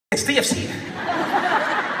It's TFC.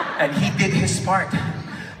 And he did his part.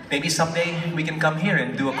 Maybe someday we can come here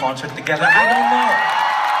and do a concert together. I don't know.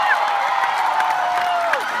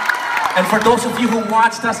 And for those of you who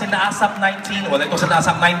watched us in the ASAP 19, well, it wasn't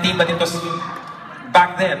ASAP 19, but it was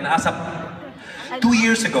back then, ASAP 2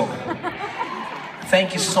 years ago.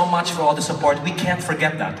 Thank you so much for all the support. We can't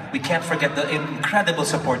forget that. We can't forget the incredible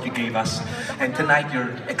support you gave us. And tonight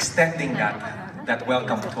you're extending that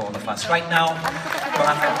welcome to all of us. Right now,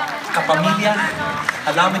 mga kapamilya,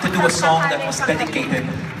 allow me to do a song that was dedicated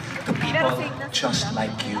to people just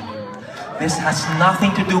like you. This has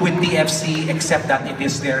nothing to do with TFC except that it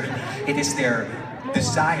is their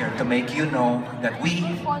desire to make you know that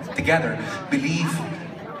we together believe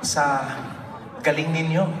sa galing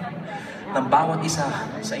ninyo ng bawat isa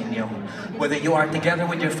sa inyo. Whether you are together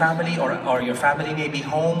with your family or your family may be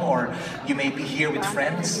home or you may be here with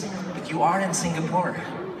friends, but you are in Singapore.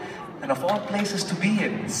 And of all places to be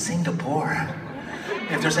in, Singapore.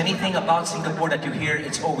 If there's anything about Singapore that you hear,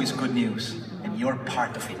 it's always good news. And you're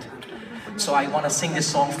part of it. So I want to sing this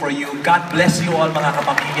song for you. God bless you all, mga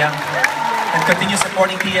kapamilya. And continue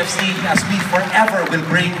supporting TFC as we forever will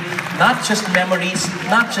bring not just memories,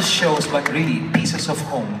 not just shows, but really pieces of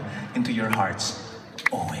home into your hearts.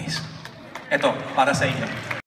 Always. Ito, para sa inyo.